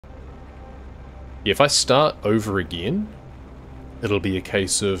If I start over again, it'll be a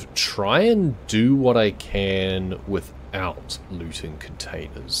case of try and do what I can without looting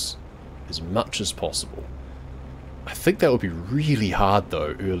containers as much as possible. I think that would be really hard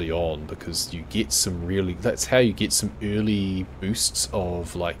though early on, because you get some really, that's how you get some early boosts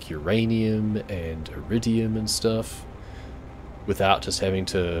of like uranium and iridium and stuff without just having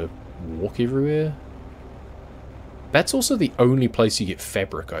to walk everywhere. That's also the only place you get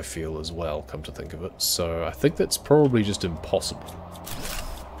fabric, I feel, as well, come to think of it. So I think that's probably just impossible.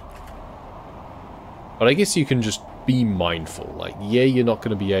 But I guess you can just be mindful. Like, yeah, you're not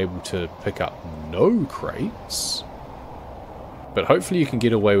going to be able to pick up no crates, but hopefully you can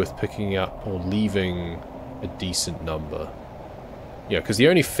get away with picking up or leaving a decent number. Yeah, because the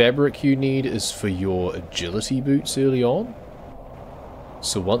only fabric you need is for your agility boots early on.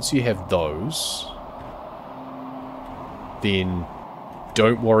 So once you have those, then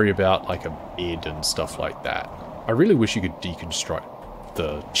don't worry about like a bed and stuff like that. I really wish you could deconstruct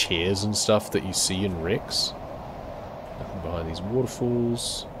the chairs and stuff that you see in wrecks. Nothing behind these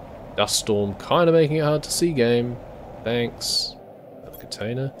waterfalls. Dust storm kind of making it hard to see, game. Thanks. Another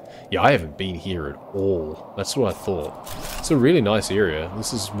container. Yeah, I haven't been here at all. That's what I thought. It's a really nice area.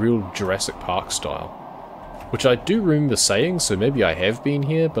 This is real Jurassic Park style, which I do remember saying, so maybe I have been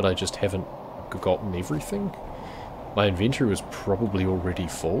here, but I just haven't gotten everything. My inventory was probably already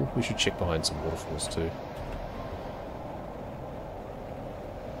full. We should check behind some waterfalls too.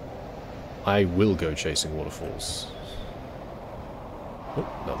 I will go chasing waterfalls. Oh,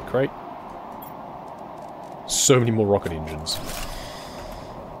 another crate. So many more rocket engines.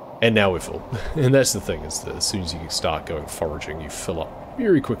 And now we're full. And that's the thing, is that as soon as you start going foraging, you fill up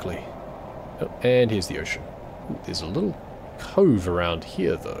very quickly. Oh, and here's the ocean. Ooh, there's a little cove around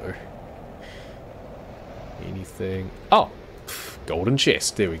here, though. Anything? Oh! Golden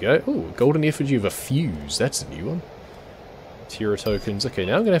chest. There we go. Ooh, golden effigy of a fuse. That's a new one. Terra tokens. Okay,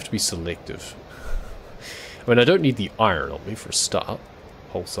 now I'm going to have to be selective. I mean, I don't need the iron on me for a start.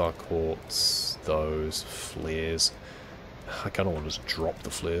 Pulsar quartz, those, flares. I kind of want to just drop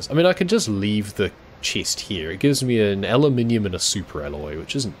the flares. I mean, I could just leave the chest here. It gives me an aluminium and a super alloy,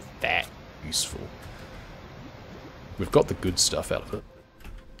 which isn't that useful. We've got the good stuff out of it.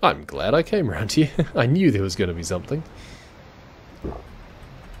 I'm glad I came around here. I knew there was going to be something. I'll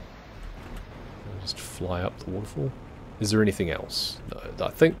just fly up the waterfall. Is there anything else? No, I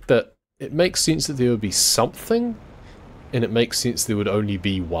think that it makes sense that there would be something, and it makes sense there would only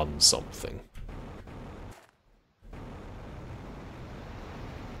be one something.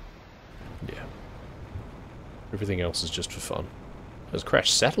 Yeah. Everything else is just for fun. There's a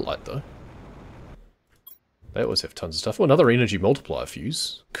crashed satellite, though. They always have tons of stuff. Oh, another energy multiplier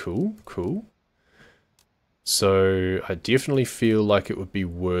fuse. Cool, cool. So, I definitely feel like it would be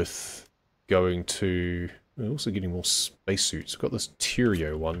worth going to... We're also getting more spacesuits. We've got this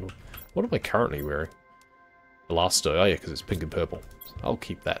Tyrio one. What am I currently wearing? Elasto. Oh yeah, because it's pink and purple. I'll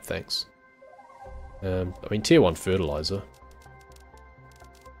keep that, thanks. I mean, tier 1 fertilizer.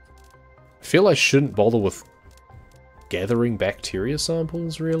 I feel I shouldn't bother with gathering bacteria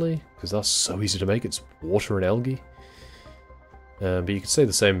samples, really, because that's so easy to make. It's water and algae. But you could say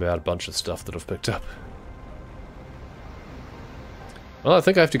the same about a bunch of stuff that I've picked up. Well, I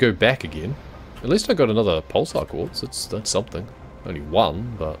think I have to go back again. At least I got another pulsar quartz. That's something. Only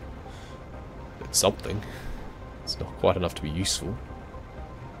one, but it's something. It's not quite enough to be useful.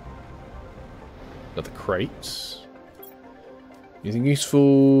 Another crate. Anything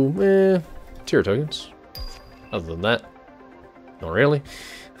useful? Terra tokens. Other than that, not really.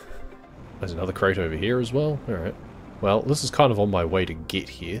 There's another crate over here as well. Alright. Well, this is kind of on my way to get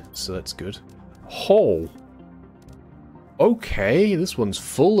here, so that's good. Oh! Okay, this one's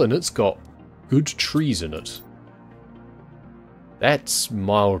full and it's got good trees in it. That's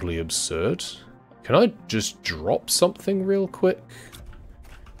mildly absurd. Can I just drop something real quick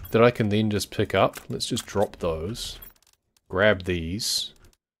that I can then just pick up? Let's just drop those. Grab these.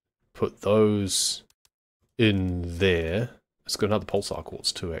 Put those in there. It's got another pulsar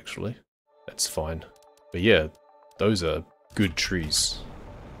quartz too, actually. That's fine. But yeah, those are good trees.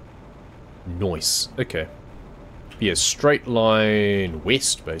 Nice. Okay. Yeah, straight line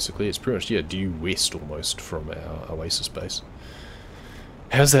west, basically. It's pretty much, yeah, due west almost from our oasis base.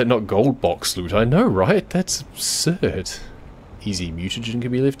 How's that not gold box loot? I know, right? That's absurd. Easy mutagen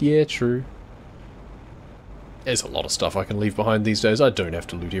can be left. Yeah, true. There's a lot of stuff I can leave behind these days. I don't have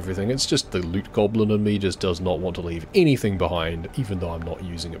to loot everything. It's just the loot goblin in me just does not want to leave anything behind, even though I'm not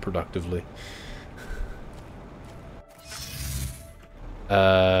using it productively.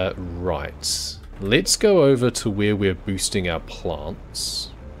 Right. Let's go over to where we're boosting our plants.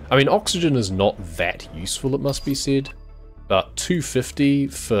 I mean, oxygen is not that useful, it must be said. But 250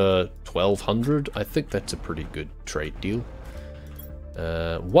 for 1200, I think that's a pretty good trade deal.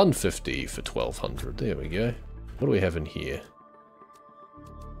 150 for 1200, there we go. What do we have in here?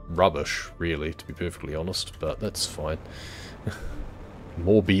 Rubbish, really, to be perfectly honest, but that's fine.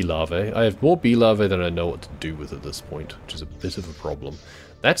 More bee larvae. I have more bee larvae than I know what to do with at this point, which is a bit of a problem.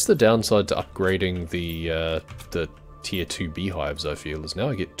 That's the downside to upgrading the tier 2 beehives, I feel, is now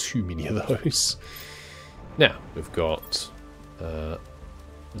I get too many of those. Now, we've got...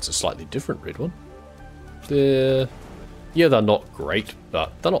 it's a slightly different red one. Yeah, they're not great,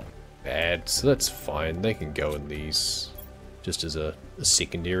 but they're not bad, so that's fine. They can go in these just as a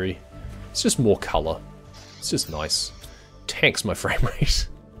secondary. It's just more colour. It's just nice. Tanks my frame rate.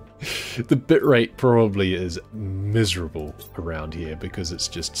 The bitrate probably is miserable around here because it's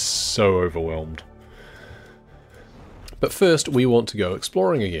just so overwhelmed. But first, we want to go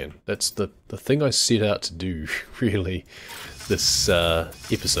exploring again. That's the thing I set out to do, really. This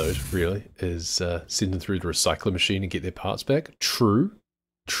episode, really, is send them through the recycler machine and get their parts back. True.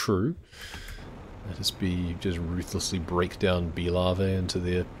 True. Just ruthlessly break down bee larvae into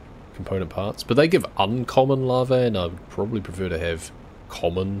their component parts. But they give uncommon larvae, and I would probably prefer to have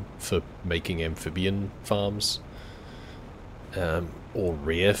common for making amphibian farms. Or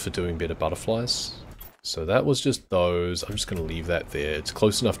rare for doing better butterflies. So that was just those. I'm just going to leave that there. It's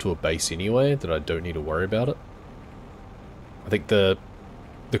close enough to a base anyway that I don't need to worry about it. I think the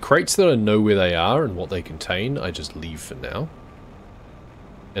crates that I know where they are and what they contain, I just leave for now.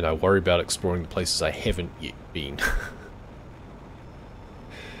 And I worry about exploring the places I haven't yet been.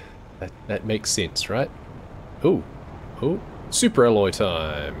 That makes sense, right? Oh, super alloy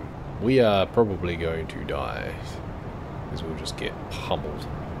time. We are probably going to die. Because we'll just get pummeled.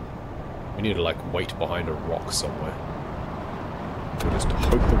 We need to, like, wait behind a rock somewhere. We'll just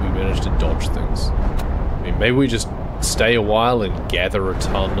hope that we manage to dodge things. I mean, maybe we just stay a while and gather a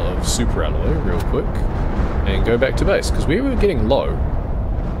ton of super alloy real quick. And go back to base. Because we were getting low.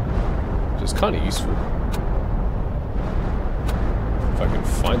 Which is kind of useful. If I can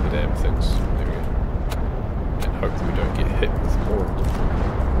find the damn things. There we go. And hope that we don't get hit with more of them.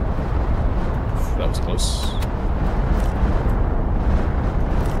 That was close.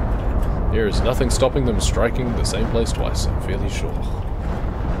 There is nothing stopping them striking the same place twice, I'm fairly sure.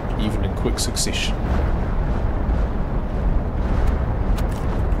 Even in quick succession.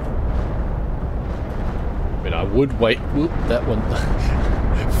 I mean, I would wait. Whoop, that one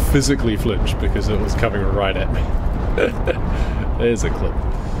physically flinched because it was coming right at me. There's a clip.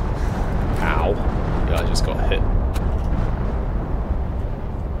 Ow. Yeah, I just got hit.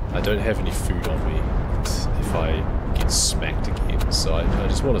 I don't have any food on me if I get smacked again, so I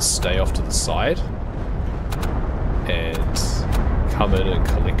just want to stay off to the side and come in and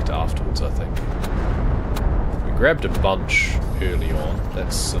collect afterwards, I think. We grabbed a bunch early on.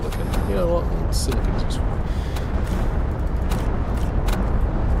 That's silicon. You know what? Silicon's useful.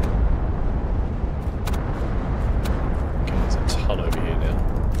 Okay, there's a ton over here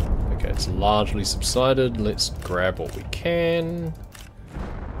now. Okay, it's largely subsided. Let's grab what we can.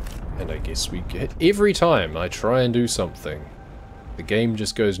 And I guess we get... Every time I try and do something, the game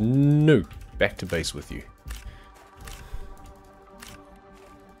just goes, no, back to base with you.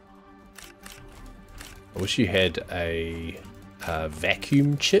 I wish you had a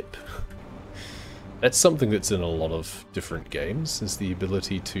vacuum chip. That's something that's in a lot of different games, is the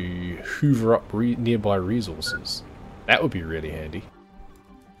ability to hoover up nearby resources. That would be really handy.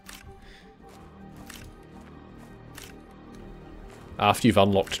 After you've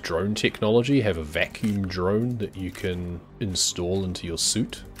unlocked drone technology, have a vacuum drone that you can install into your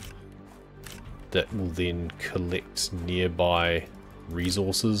suit that will then collect nearby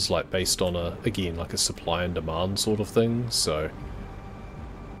resources, like based on a, again, like a supply and demand sort of thing. So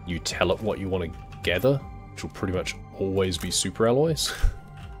you tell it what you want to gather, which will pretty much always be super alloys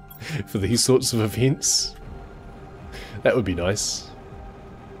for these sorts of events. That would be nice.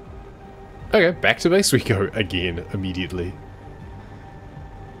 Okay, back to base we go again immediately.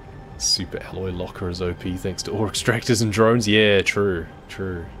 Super alloy locker is OP thanks to ore extractors and drones. Yeah, true,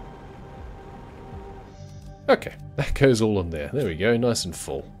 true. Okay, that goes all in there. There we go, nice and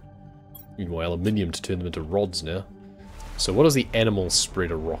full. Meanwhile, aluminium to turn them into rods now. So what does the animal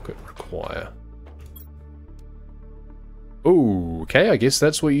spreader rocket require? Oh, okay, I guess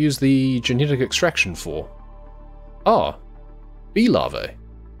that's what you use the genetic extraction for. Ah, bee larvae.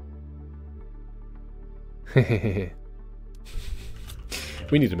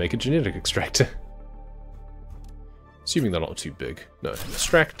 We need to make a genetic extractor. Assuming they're not too big. No,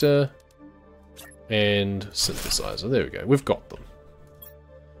 extractor and synthesizer. There we go. We've got them.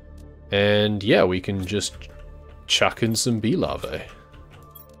 And yeah, we can just chuck in some bee larvae.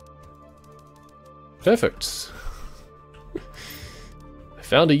 Perfect. I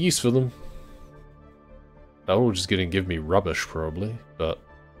found a use for them. They're all just going to give me rubbish, probably, but...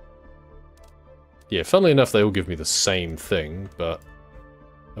 yeah, funnily enough, they all give me the same thing, but...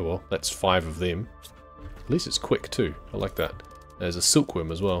 oh well, that's 5 of them. At least it's quick, too. I like that. There's a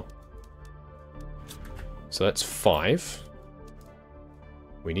silkworm as well. So that's 5.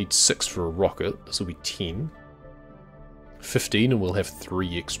 We need 6 for a rocket. This will be 10. 15, and we'll have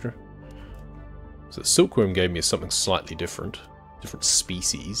 3 extra. So the silkworm gave me something slightly different. Different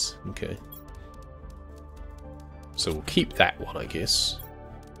species. Okay. So we'll keep that one, I guess.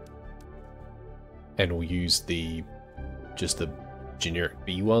 And we'll use the... just the generic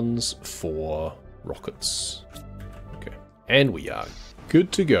bee ones for rockets. Okay. And we are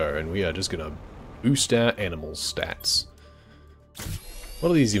good to go. And we are just going to boost our animal stats. What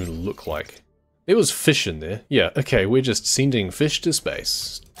do these even look like? There was fish in there. Yeah, okay, we're just sending fish to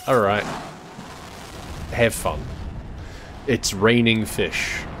space. Alright. Have fun. It's raining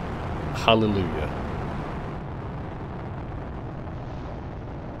fish. Hallelujah.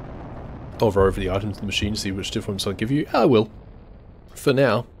 Hover over the items in the machine to see which different ones I'll give you. I will. For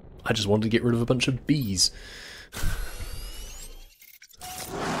now, I just wanted to get rid of a bunch of bees.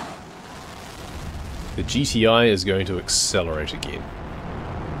 The GTI is going to accelerate again.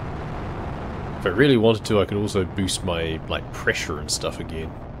 If I really wanted to, I could also boost my pressure and stuff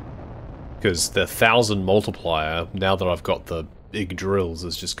again. Because the 1000 multiplier, now that I've got the big drills,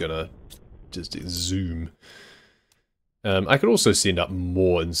 is just gonna just zoom. I could also send up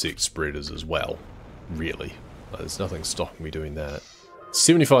more insect spreaders as well. Really. There's nothing stopping me doing that.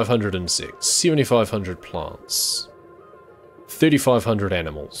 7,500 insects, 7,500 plants, 3,500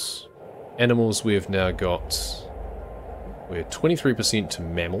 animals. Animals we've now got... we're 23% to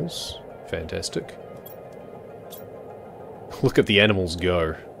mammals. Fantastic. Look at the animals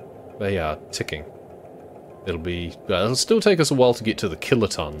go. They are ticking. It'll still take us a while to get to the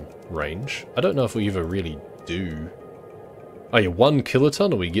kiloton range. I don't know if we ever really do. Oh yeah, 1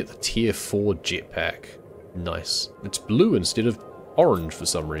 kiloton, or we get the tier 4 jetpack. Nice. It's blue instead of orange for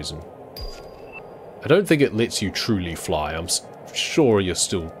some reason. I don't think it lets you truly fly. I'm sure you're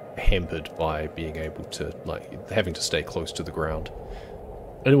still hampered by being able to, having to stay close to the ground.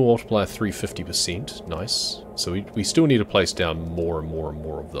 Animal multiplier 350%. Nice. So we still need to place down more and more and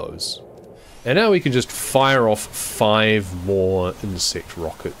more of those. And now we can just fire off 5 more insect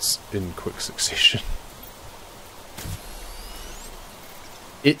rockets in quick succession.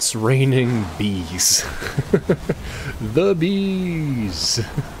 It's raining bees. The bees.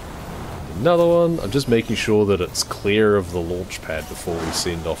 Another one. I'm just making sure that it's clear of the launch pad before we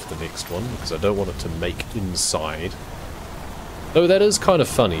send off the next one, because I don't want it to make inside. Though that is kind of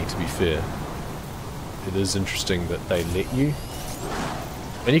funny, to be fair. It is interesting that they let you.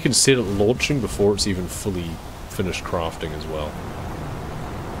 And you can set it launching before it's even fully finished crafting as well.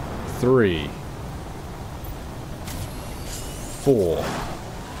 3. 4.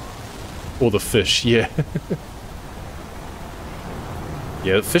 Or the fish, yeah.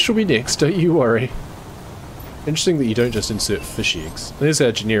 Yeah, the fish will be next, don't you worry. Interesting that you don't just insert fish eggs. There's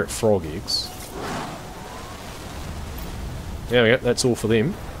our generic frog eggs. There we go, that's all for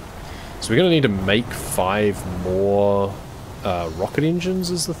them. So we're going to need to make 5 more rocket engines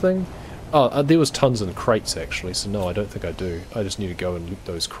is the thing. Oh, there was tons in the crates actually, so no, I don't think I do. I just need to go and loot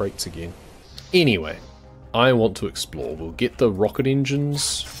those crates again. Anyway, I want to explore. We'll get the rocket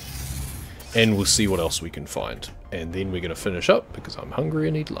engines, and we'll see what else we can find. And then we're going to finish up, because I'm hungry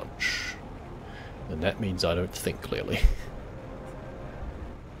and need lunch. And that means I don't think clearly.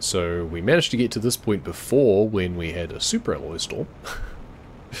 So we managed to get to this point before when we had a super alloy storm.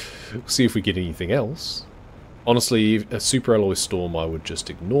 We'll see if we get anything else. Honestly, a super alloy storm I would just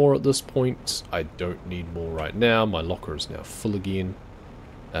ignore at this point. I don't need more right now. My locker is now full again.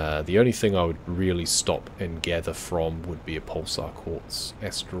 The only thing I would really stop and gather from would be a pulsar quartz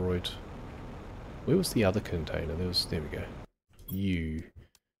asteroid. Where was the other container? There we go. You.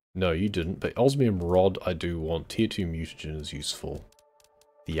 No, you didn't. But osmium rod I do want. Tier 2 mutagen is useful.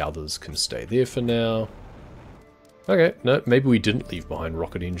 The others can stay there for now. Okay, no, maybe we didn't leave behind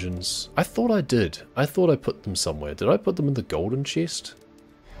rocket engines. I thought I did. I thought I put them somewhere. Did I put them in the golden chest?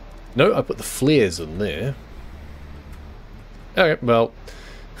 No, I put the flares in there. Okay, well,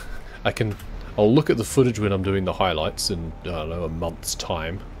 I'll look at the footage when I'm doing the highlights in, I don't know, a month's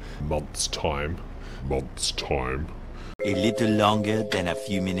time. Month's time. A little longer than a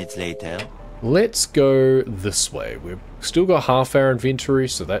few minutes later. Let's go this way. We've still got half our inventory,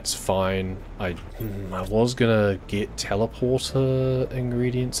 so that's fine. I was gonna get teleporter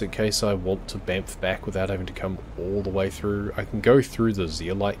ingredients in case I want to bamf back without having to come all the way through. I can go through the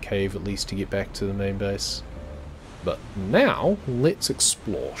zeolite cave at least to get back to the main base. But now, let's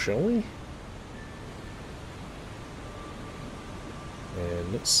explore, shall we?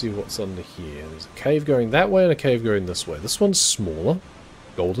 And let's see what's under here. There's a cave going that way and a cave going this way. This one's smaller.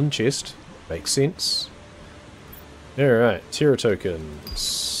 Golden chest. Makes sense. Alright, Terra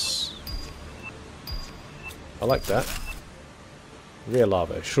tokens. I like that. Rare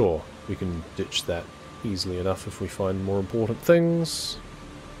lava, sure. We can ditch that easily enough if we find more important things.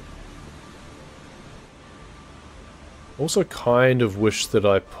 Also kind of wish that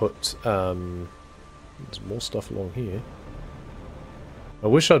I put... there's more stuff along here. I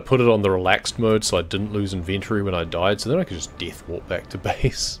wish I'd put it on the relaxed mode so I didn't lose inventory when I died, so then I could just death warp back to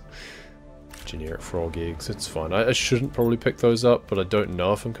base. Generic frog eggs, it's fine. I shouldn't probably pick those up, but I don't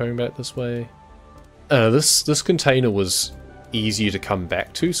know if I'm coming back this way. This container was easier to come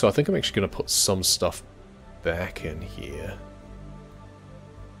back to, so I think I'm actually going to put some stuff back in here.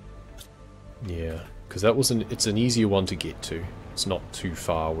 Yeah, because that was it's an easier one to get to. It's not too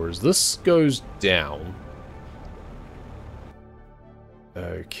far, whereas this goes down.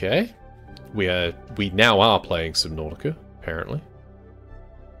 Okay. We now are playing Subnautica, apparently.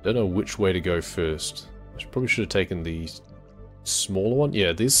 Don't know which way to go first. I probably should have taken the smaller one.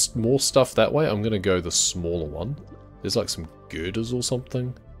 Yeah, there's more stuff that way. I'm going to go the smaller one. There's like some girders or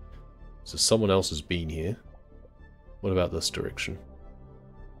something. So someone else has been here. What about this direction?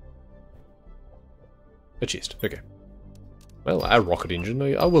 A chest. Okay. Well, a rocket engine.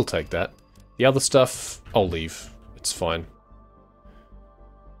 I will take that. The other stuff, I'll leave. It's fine.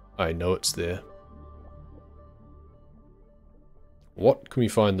 I know it's there. What can we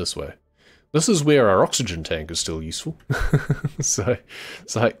find this way? This is where our oxygen tank is still useful. so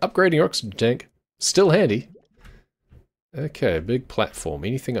upgrading our oxygen tank, still handy. Okay, big platform.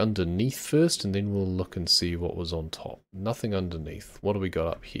 Anything underneath first, and then we'll look and see what was on top. Nothing underneath. What do we got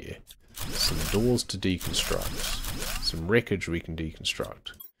up here? Some doors to deconstruct. Some wreckage we can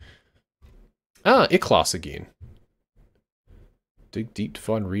deconstruct. Ah, A-class again. Dig deep to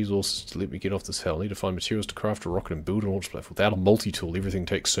find resources to let me get off this hell. Need to find materials to craft a rocket and build a launch platform. Without a multi-tool, everything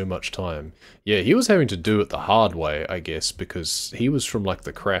takes so much time. Yeah, he was having to do it the hard way, I guess, because he was from, like,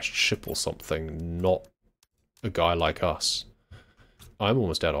 the crashed ship or something, not a guy like us. I'm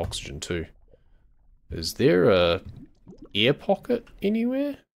almost out of oxygen, too. Is there a air pocket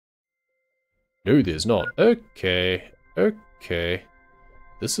anywhere? No, there's not. Okay. Okay.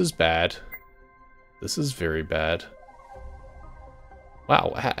 This is bad. This is very bad.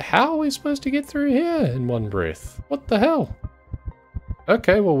 Wow, how are we supposed to get through here in one breath? What the hell?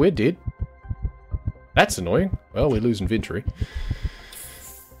 Okay, well, we're dead. That's annoying. Well, we lose inventory.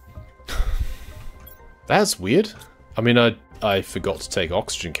 That's weird. I mean, I forgot to take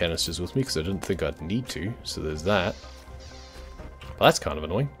oxygen canisters with me because I didn't think I'd need to, so there's that. But that's kind of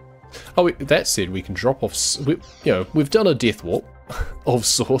annoying. Oh, that said, we can drop off... we've done a death warp of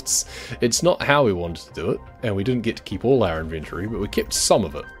sorts. It's not how we wanted to do it, and we didn't get to keep all our inventory, but we kept some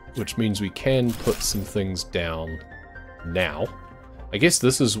of it, which means we can put some things down now. I guess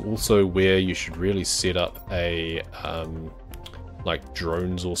this is also where you should really set up a, like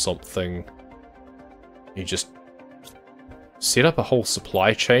drones or something. You just set up a whole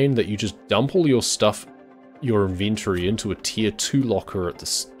supply chain that you just dump all your stuff, your inventory into a tier 2 locker at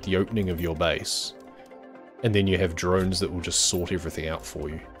the opening of your base. And then you have drones that will just sort everything out for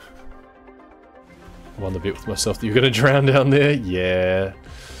you. I'm on the bet with myself that you're going to drown down there? Yeah.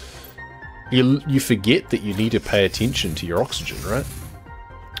 You forget that you need to pay attention to your oxygen, right?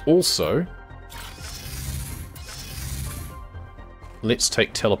 Also, let's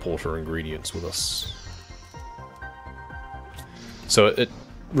take teleporter ingredients with us. So it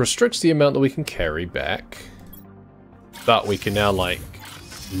restricts the amount that we can carry back, but we can now, like,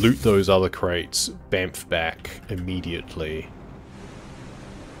 loot those other crates, bamf back immediately.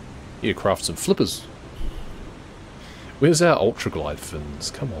 Need to craft some flippers. Where's our ultra glide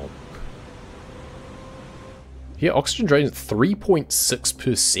fins? Come on. Yeah, oxygen drain at 3.6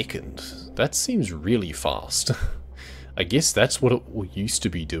 per second. That seems really fast. I guess that's what it used to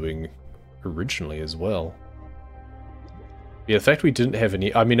be doing originally as well. Yeah, the fact we didn't have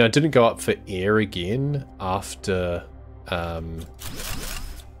any... I mean, I didn't go up for air again after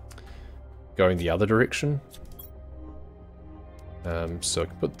going the other direction. So I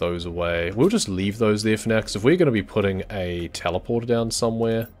can put those away. We'll just leave those there for now, because if we're going to be putting a teleporter down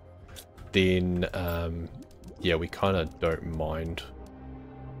somewhere, then... yeah, we kind of don't mind.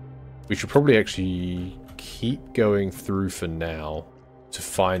 We should probably actually keep going through for now to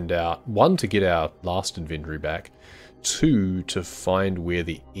find out, 1, to get our last inventory back, 2, to find where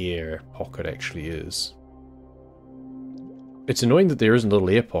the air pocket actually is. It's annoying that there isn't a little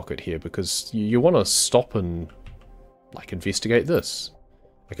air pocket here, because you want to stop and, like, investigate this.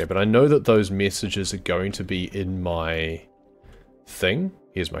 Okay, but I know that those messages are going to be in my thing.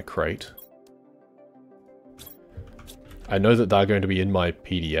 Here's my crate. I know that they're going to be in my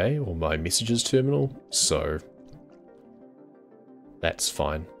PDA, or my messages terminal, so that's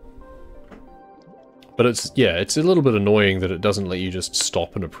fine. But it's, yeah, it's a little bit annoying that it doesn't let you just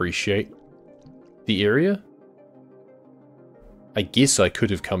stop and appreciate the area. I guess I could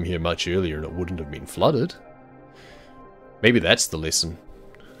have come here much earlier and it wouldn't have been flooded. Maybe that's the lesson.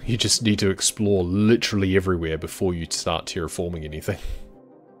 You just need to explore literally everywhere before you start terraforming anything.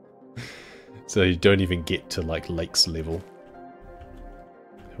 So you don't even get to, like, lakes level.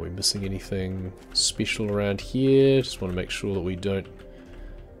 Are we missing anything special around here? Just want to make sure that we don't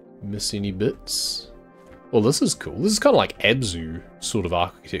miss any bits. Well, this is cool. This is kind of like Abzu sort of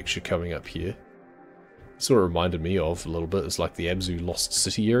architecture coming up here. Sort of reminded me of a little bit. It's like the Abzu Lost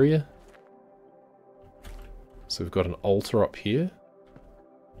City area. So we've got an altar up here.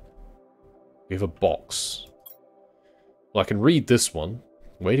 We have a box. Well, I can read this one.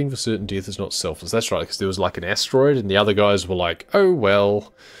 Waiting for certain death is not selfless. That's right, because there was like an asteroid, and the other guys were like, oh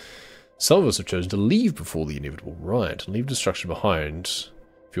well. Some of us have chosen to leave before the inevitable ride, and leave destruction behind.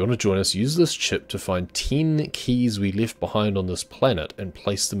 If you want to join us, use this chip to find 10 keys we left behind on this planet, and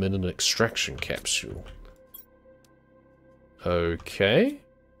place them in an extraction capsule. Okay.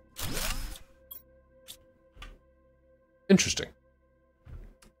 Interesting.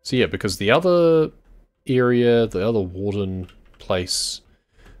 So yeah, because the other area, the other warden place,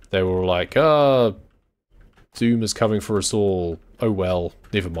 they were like, doom is coming for us all. Oh well,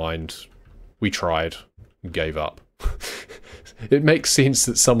 never mind. We tried and gave up. It makes sense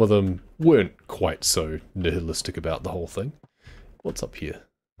that some of them weren't quite so nihilistic about the whole thing. What's up here?